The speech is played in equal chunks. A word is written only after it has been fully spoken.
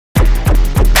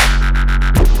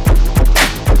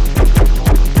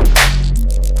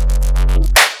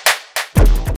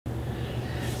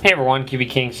everyone,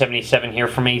 QBKing77 here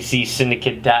from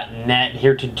ACSYndicate.net,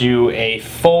 here to do a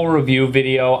full review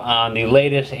video on the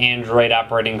latest Android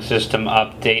operating system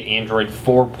update, Android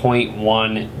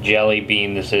 4.1 Jelly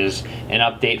Bean. This is an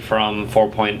update from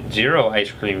 4.0 Ice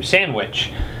Cream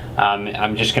Sandwich.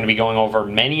 I'm just going to be going over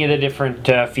many of the different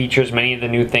features, many of the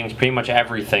new things, pretty much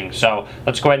everything. So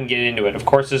let's go ahead and get into it. Of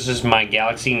course, this is my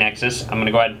Galaxy Nexus. I'm going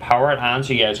to go ahead and power it on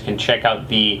so you guys can check out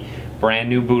the brand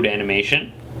new boot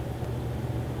animation.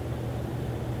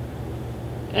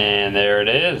 And there it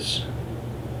is.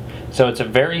 So it's a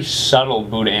very subtle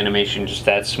boot animation, just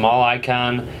that small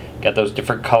icon, got those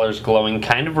different colors glowing.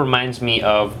 Kind of reminds me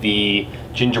of the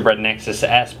Gingerbread Nexus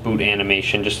S boot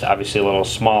animation, just obviously a little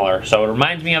smaller. So it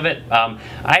reminds me of it.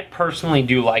 I personally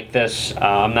do like this.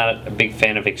 I'm not a big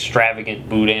fan of extravagant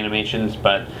boot animations,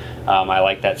 but I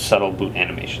like that subtle boot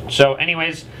animation. So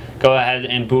anyways, go ahead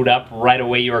and boot up. Right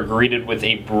away you are greeted with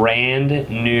a brand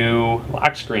new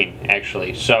lock screen,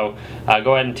 actually. So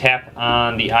go ahead and tap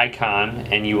on the icon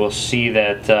and you will see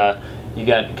that you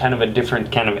got kind of a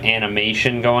different kind of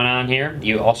animation going on here.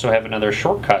 You also have another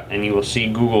shortcut and you will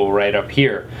see Google right up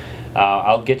here.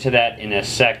 I'll get to that in a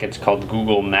sec. It's called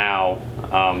Google Now.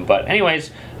 But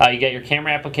anyways, you get your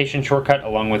camera application shortcut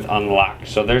along with unlock.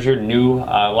 So there's your new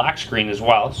lock screen as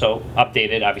well. So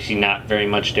updated, obviously not very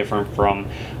much different from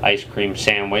Ice Cream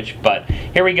Sandwich. But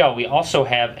here we go. We also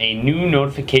have a new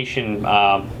notification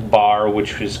bar,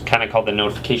 which is kind of called the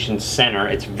Notification Center.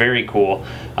 It's very cool.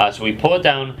 So we pull it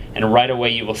down and right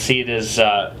away you will see it is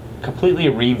completely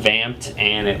revamped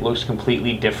and it looks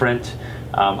completely different.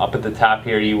 Up at the top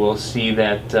here you will see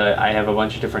that I have a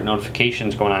bunch of different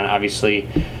notifications going on. Obviously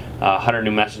 100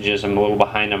 new messages. I'm a little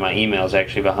behind on my emails,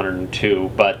 actually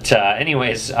 102. But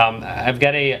anyways, I've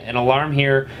got an alarm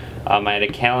here. I had a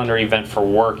calendar event for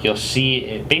work. You'll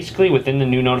see basically within the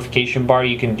new notification bar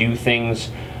you can do things.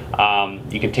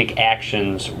 You can take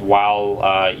actions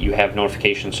while you have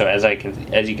notifications. So as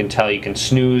you can tell, you can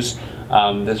snooze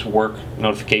this work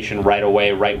notification right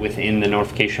away, right within the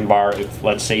notification bar. If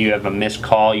let's say you have a missed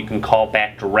call, you can call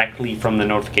back directly from the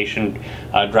notification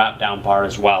drop-down bar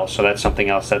as well. So that's something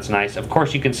else that's nice. Of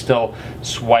course, you can still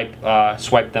swipe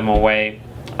them away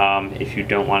if you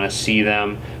don't want to see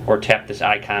them, or tap this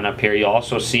icon up here. You'll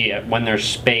also see when there's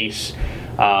space,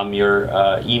 your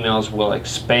emails will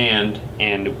expand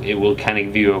and it will kind of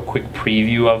give you a quick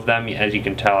preview of them. As you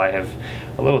can tell, I have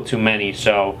a little too many.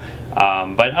 So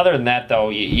but other than that though,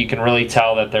 you can really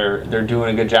tell that they're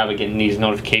doing a good job of getting these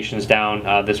notifications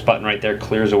down. This button right there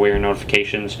clears away your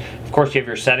notifications. Of course, you have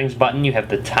your settings button. You have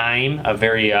the time, a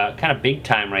very kind of big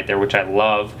time right there, which I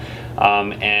love,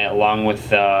 and along with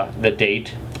the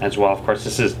date as well. Of course,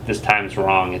 this time is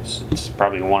wrong. It's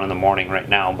probably 1 in the morning right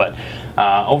now. But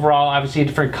overall, obviously a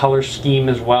different color scheme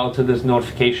as well to this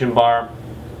notification bar.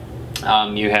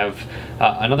 You have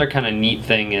another kind of neat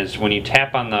thing is when you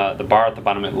tap on the bar at the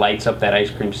bottom, it lights up that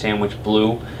Ice Cream Sandwich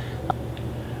blue.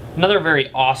 Another very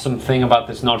awesome thing about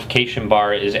this notification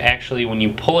bar is actually when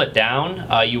you pull it down,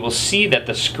 you will see that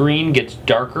the screen gets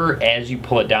darker as you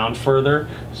pull it down further.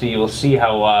 So you will see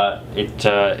how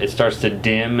it starts to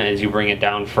dim as you bring it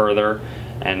down further,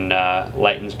 and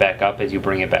lightens back up as you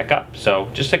bring it back up. So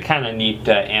just a kind of neat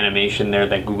animation there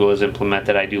that Google has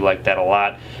implemented. I do like that a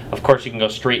lot. Of course, you can go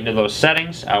straight into those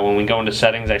settings. When we go into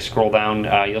settings, I scroll down.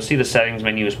 You'll see the settings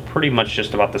menu is pretty much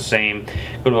just about the same.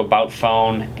 Go to About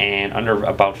Phone, and under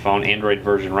About Phone, Android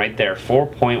version right there,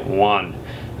 4.1.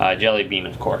 Jelly Bean,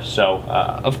 of course. So,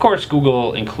 of course,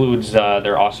 Google includes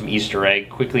their awesome Easter egg.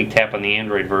 Quickly tap on the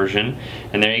Android version,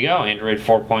 and there you go. Android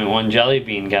 4.1 Jelly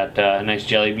Bean. Got a nice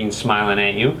jelly bean smiling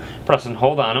at you. Press and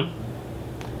hold on them,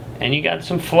 and you got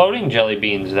some floating jelly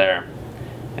beans there.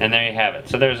 And there you have it.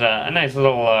 So there's a nice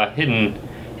little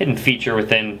hidden feature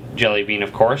within Jelly Bean,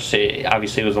 of course.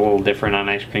 Obviously, it was a little different on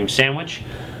Ice Cream Sandwich.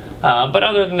 But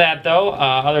other than that though,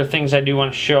 other things I do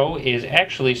want to show is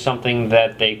actually something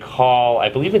that they call, I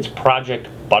believe it's Project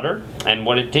Butter, and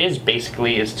what it is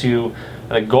basically is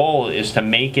the goal is to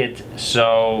make it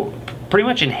so pretty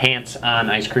much enhance on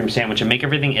Ice Cream Sandwich and make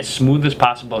everything as smooth as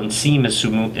possible and seem as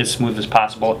smooth as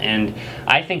possible, and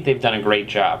I think they've done a great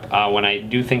job. When I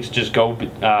do things just go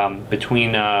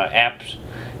between app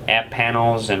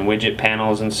panels and widget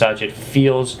panels and such, it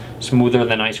feels smoother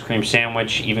than Ice Cream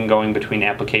Sandwich. Even going between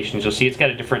applications, you'll see it's got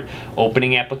a different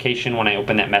opening application. When I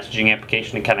open that messaging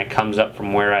application, it kind of comes up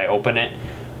from where I open it,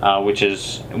 which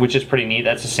is pretty neat.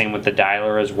 That's the same with the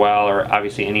dialer as well, or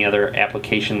obviously any other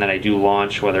application that I do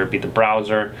launch, whether it be the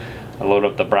browser. I load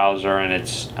up the browser and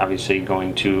it's obviously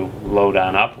going to load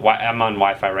on up. I'm on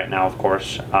Wi-Fi right now, of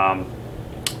course.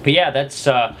 But yeah,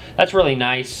 that's really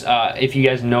nice. If you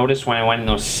guys notice when I went in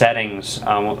those settings,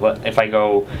 if I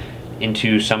go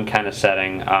into some kind of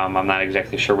setting, I'm not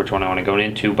exactly sure which one I want to go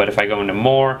into, but if I go into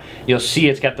more, you'll see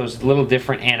it's got those little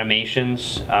different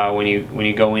animations when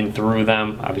you go in through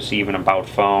them. Obviously, even about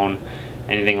phone,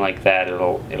 anything like that,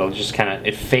 it'll just kind of,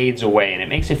 it fades away, and it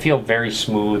makes it feel very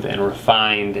smooth and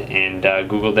refined. And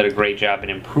Google did a great job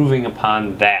in improving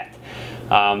upon that.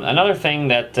 Another thing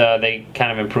that they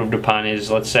kind of improved upon is,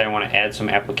 let's say I want to add some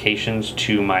applications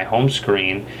to my home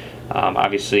screen.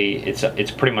 Obviously,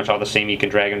 it's pretty much all the same. You can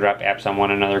drag and drop apps on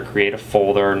one another, create a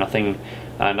folder. Nothing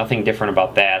different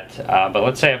about that. But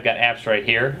let's say I've got apps right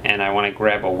here, and I want to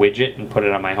grab a widget and put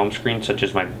it on my home screen, such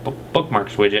as my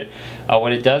bookmarks widget.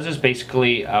 What it does is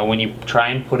basically, when you try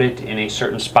and put it in a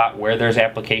certain spot where there's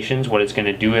applications, what it's going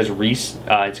to do is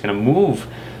it's going to move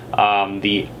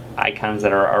the icons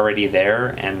that are already there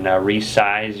and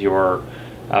resize your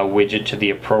widget to the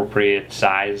appropriate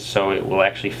size so it will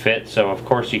actually fit. So of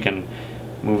course you can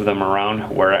move them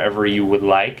around wherever you would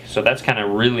like. So that's kind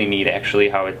of really neat, actually,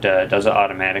 how it does it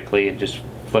automatically. It just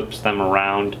flips them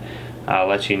around,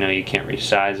 lets you know you can't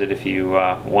resize it if you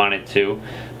wanted to.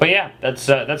 But yeah, that's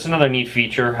another neat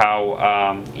feature,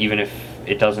 how even if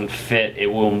it doesn't fit, it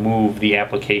will move the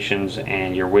applications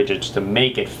and your widgets to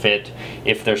make it fit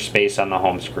if there's space on the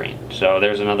home screen. So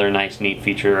there's another nice neat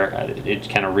feature. It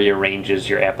kind of rearranges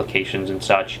your applications and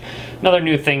such. Another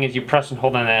new thing is you press and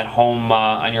hold on that home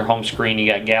on your home screen,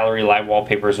 you got gallery, live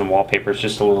wallpapers, and wallpapers.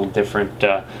 Just a little different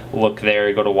look there.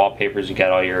 You go to wallpapers, you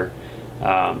got all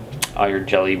your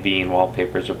jelly bean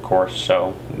wallpapers, of course.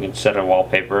 So you can set a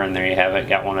wallpaper, and there you have it.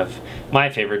 Got one of my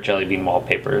favorite jelly bean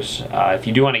wallpapers. If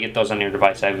you do want to get those on your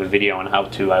device, I have a video on how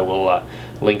to. I will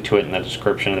link to it in the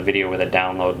description of the video with a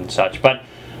download and such. But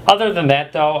other than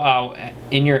that, though,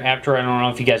 in your app drawer, I don't know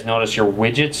if you guys notice, your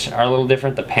widgets are a little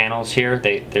different. The panels here,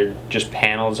 they're just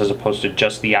panels as opposed to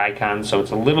just the icons, so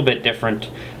it's a little bit different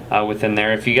within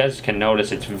there. If you guys can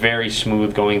notice, it's very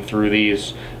smooth going through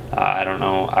these. I don't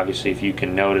know, obviously, if you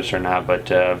can notice or not, but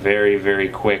very, very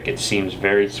quick. It seems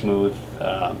very smooth.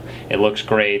 It looks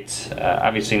great.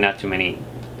 Obviously, not too many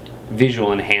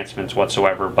visual enhancements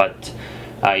whatsoever, but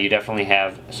you definitely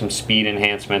have some speed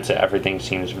enhancements. Everything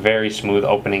seems very smooth,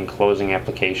 opening, closing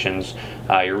applications.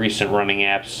 Your recent running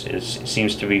apps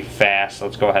seems to be fast.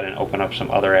 Let's go ahead and open up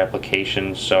some other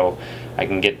applications so I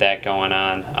can get that going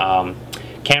on.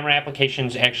 Camera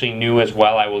applications actually new as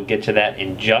well. I will get to that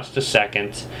in just a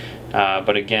second.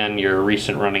 But again, your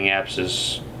recent running apps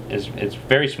is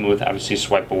very smooth. Obviously,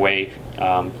 swipe away.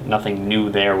 Nothing new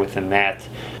there within that.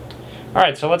 All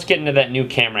right, so let's get into that new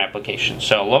camera application.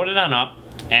 So load it on up.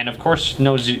 And of course,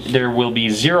 there will be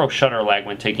zero shutter lag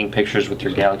when taking pictures with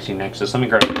your Galaxy Nexus. Let me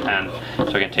grab a pen so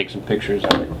I can take some pictures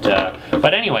of it.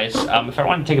 But anyways, if I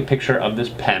want to take a picture of this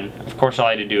pen, of course all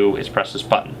I had to do is press this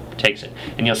button. It takes it.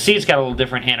 And you'll see it's got a little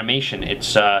different animation.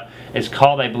 It's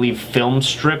called, I believe, Film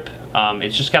Strip.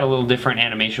 It's just got a little different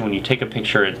animation. When you take a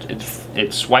picture,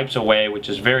 it swipes away, which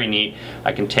is very neat.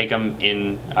 I can take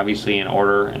them obviously in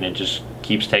order, and it just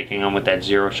keeps taking them with that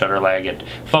zero shutter lag. It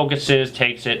focuses,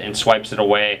 takes it, and swipes it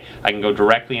away. I can go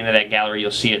directly into that gallery.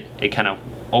 You'll see it kind of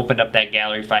opened up that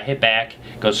gallery. If I hit back,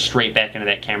 it goes straight back into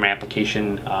that camera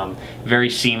application very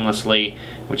seamlessly,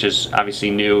 which is obviously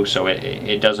new, so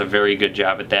it does a very good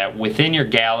job at that. Within your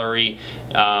gallery,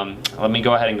 let me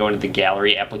go ahead and go into the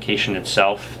gallery application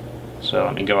itself. So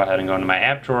let me go ahead and go into my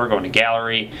app drawer, go into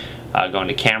gallery, go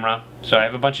into camera. So I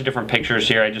have a bunch of different pictures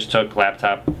here. I just took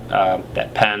laptop,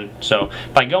 that pen. So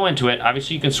if I go into it,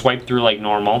 obviously you can swipe through like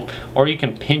normal, or you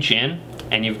can pinch in,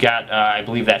 and you've got, I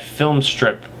believe, that film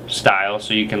strip style,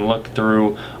 so you can look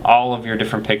through all of your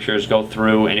different pictures, go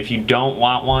through, and if you don't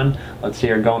want one, let's say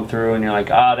you're going through and you're like,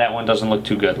 that one doesn't look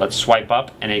too good, let's swipe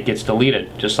up, and it gets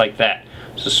deleted, just like that.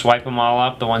 So swipe them all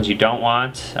up, the ones you don't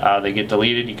want, they get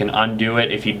deleted. You can undo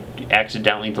it if you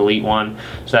accidentally delete one.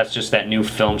 So that's just that new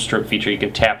film strip feature. You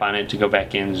can tap on it to go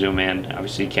back in, zoom in.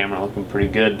 Obviously camera looking pretty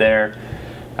good there.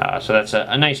 So that's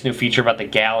a nice new feature about the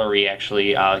gallery,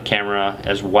 actually, camera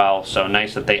as well. So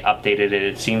nice that they updated it.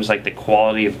 It seems like the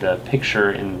quality of the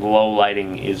picture in low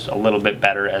lighting is a little bit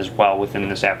better as well within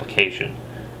this application.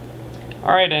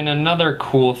 Alright, and another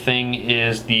cool thing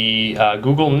is the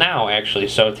Google Now, actually.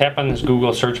 So tap on this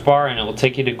Google search bar and it will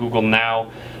take you to Google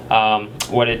Now.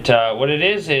 What it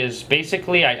is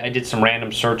basically I did some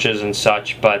random searches and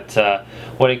such, but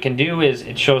what it can do is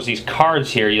it shows these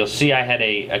cards here. You'll see I had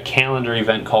a calendar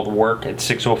event called work at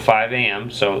 6:05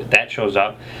 a.m. so that shows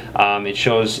up. It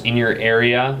shows in your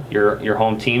area your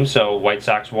home team, so White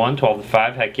Sox won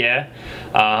 12-5, heck yeah.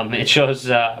 It shows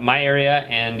my area,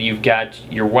 and you've got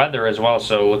your weather as well,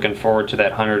 so looking forward to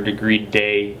that 100-degree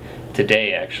day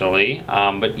today actually.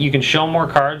 But you can show more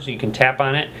cards, you can tap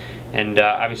on it, and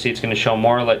obviously it's going to show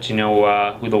more, lets you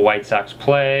know who the White Sox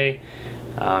play.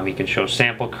 You can show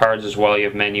sample cards as well. You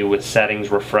have menu with settings,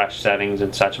 refresh settings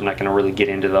and such. I'm not going to really get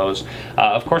into those.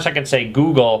 Of course I can say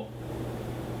Google,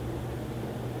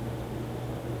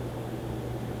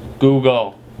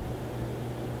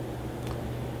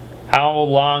 how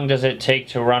long does it take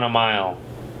to run a mile?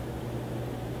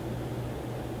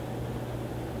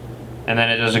 And then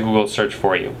it does a Google search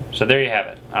for you. So there you have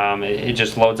it. It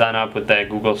just loads on up with that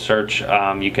Google search.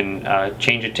 You can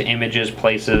change it to images,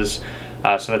 places.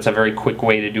 So that's a very quick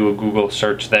way to do a Google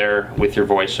search there with your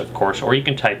voice, of course. Or you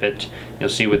can type it. You'll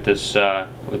see with this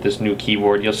new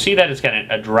keyboard, you'll see that it's got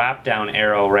a drop-down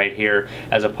arrow right here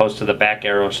as opposed to the back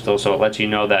arrow still. So it lets you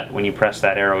know that when you press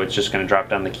that arrow, it's just going to drop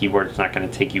down the keyboard. It's not going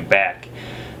to take you back.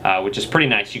 Which is pretty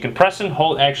nice. You can press and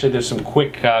hold. Actually, there's some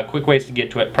quick ways to get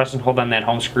to it. Press and hold on that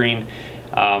home screen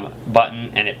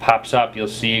button, and it pops up. You'll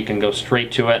see you can go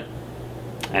straight to it,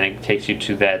 and it takes you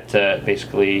to that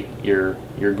basically your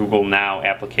Google Now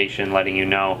application, letting you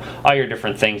know all your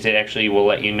different things. It actually will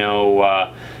let you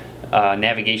know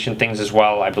navigation things as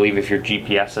well. I believe if your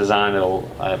GPS is on,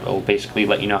 it'll basically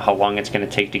let you know how long it's going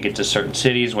to take to get to certain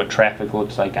cities, what traffic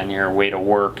looks like on your way to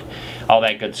work, all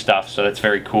that good stuff. So that's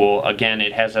very cool. Again,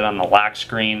 it has it on the lock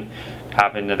screen.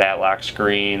 Hop into that lock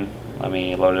screen. Let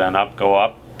me load it on up, go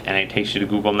up, and it takes you to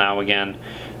Google Now again.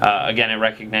 Again, it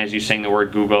recognizes you saying the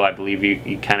word Google. I believe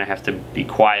you kind of have to be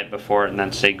quiet before it and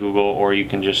then say Google, or you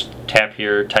can just tap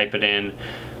here, type it in,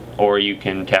 or you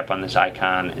can tap on this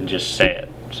icon and just say it.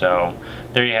 So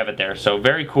there you have it there. So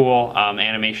very cool.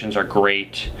 Animations are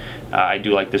great. I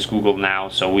do like this Google Now,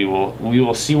 so we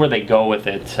will see where they go with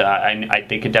it.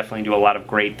 They could definitely do a lot of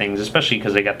great things, especially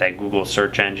because they got that Google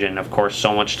search engine. Of course,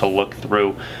 so much to look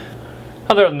through.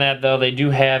 Other than that, though, they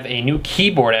do have a new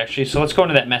keyboard, actually. So let's go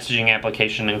into that messaging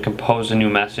application and compose a new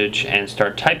message and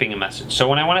start typing a message. So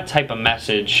when I want to type a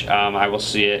message, I will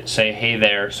see it say, hey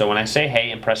there. So when I say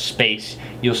hey and press space,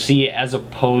 you'll see it as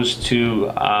opposed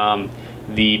to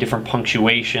the different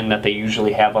punctuation that they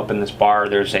usually have up in this bar.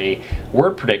 There's a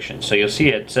word prediction. So you'll see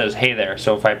it says hey there.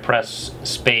 So if I press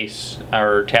space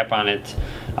or tap on it,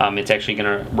 it's actually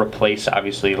going to replace,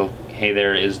 obviously, hey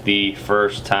there is the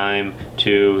first time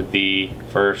to the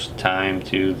first time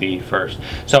to the first.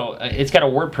 So it's got a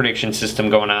word prediction system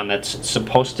going on that's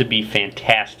supposed to be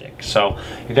fantastic. So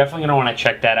you're definitely going to want to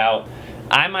check that out.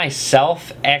 I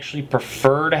myself actually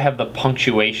prefer to have the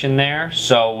punctuation there.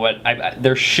 So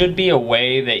there should be a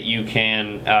way that you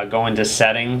can go into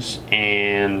settings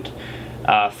and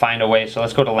find a way. So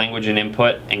let's go to language and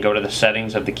input and go to the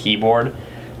settings of the keyboard,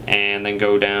 and then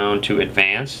go down to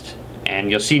advanced,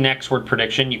 and you'll see next word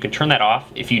prediction. You can turn that off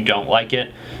if you don't like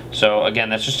it. So again,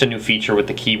 that's just a new feature with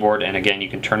the keyboard, and again, you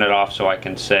can turn it off. So I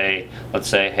can say, let's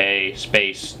say hey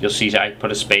space. You'll see I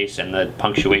put a space and the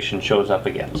punctuation shows up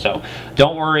again. So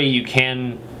don't worry, you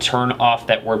can turn off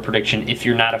that word prediction if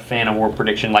you're not a fan of word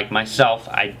prediction like myself.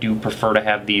 I do prefer to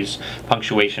have these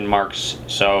punctuation marks,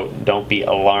 so don't be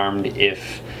alarmed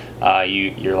if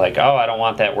you're like, oh, I don't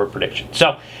want that word prediction.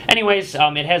 So anyways,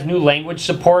 it has new language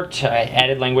support,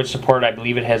 added language support. I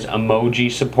believe it has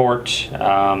emoji support.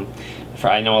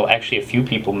 I know actually a few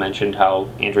people mentioned how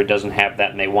Android doesn't have that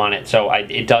and they want it. So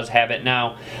it does have it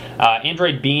now.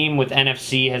 Android Beam with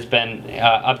NFC has been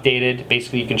updated.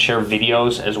 Basically, you can share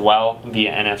videos as well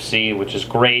via NFC, which is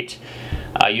great.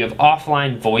 You have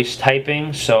offline voice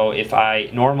typing, so if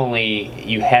normally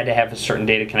you had to have a certain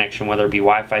data connection, whether it be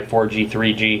Wi-Fi, 4G,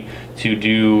 3G, to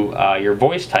do your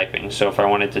voice typing. So if I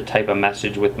wanted to type a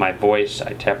message with my voice,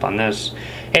 I tap on this.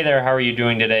 Hey there, how are you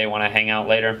doing today? Want to hang out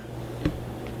later?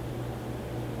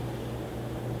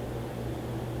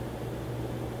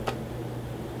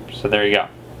 So there you go.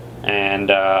 And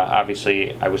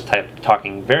obviously I was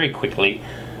talking very quickly.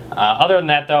 Other than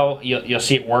that, though, you'll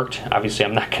see it worked. Obviously,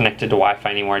 I'm not connected to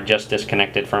Wi-Fi anymore, just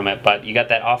disconnected from it. But you got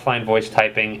that offline voice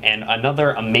typing. And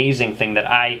another amazing thing that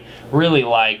I really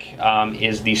like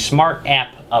is the Smart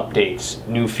App updates,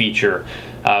 new feature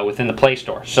within the Play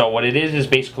Store. So what it is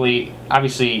basically,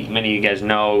 obviously many of you guys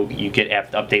know, you get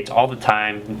app updates all the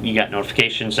time. You got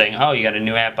notifications saying, oh, you got a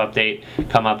new app update,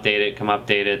 come update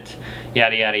it,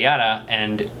 yada yada yada.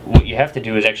 And what you have to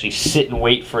do is actually sit and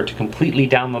wait for it to completely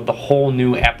download the whole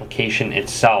new application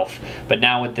itself. But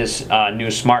now with this new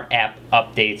smart app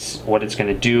updates, what it's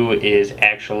going to do is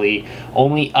actually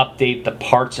only update the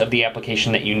parts of the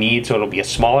application that you need. So it'll be a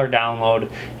smaller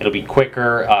download, it'll be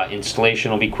quicker, installation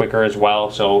will be quicker as well.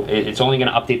 So it's only going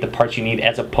to update the parts you need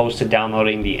as opposed to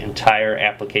downloading the entire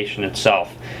application itself,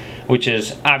 which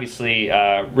is obviously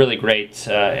really great.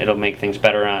 It'll make things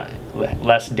better,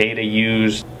 less data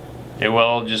used. It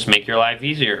will just make your life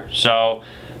easier. So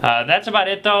that's about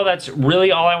it though. That's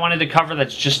really all I wanted to cover.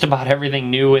 That's just about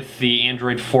everything new with the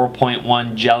Android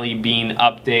 4.1 Jelly Bean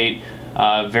update.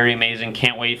 Very amazing.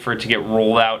 Can't wait for it to get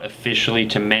rolled out officially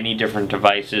to many different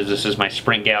devices. This is my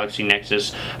Sprint Galaxy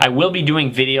Nexus. I will be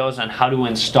doing videos on how to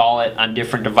install it on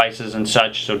different devices and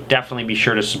such, so definitely be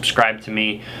sure to subscribe to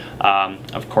me.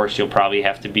 Of course, you'll probably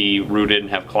have to be rooted and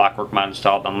have Clockwork Mod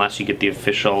installed unless you get the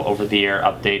official over-the-air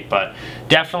update, but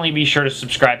definitely be sure to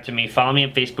subscribe to me. Follow me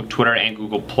on Facebook, Twitter, and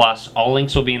Google+. All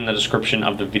links will be in the description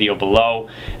of the video below,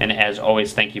 and as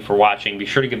always, thank you for watching. Be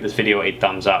sure to give this video a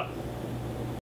thumbs up.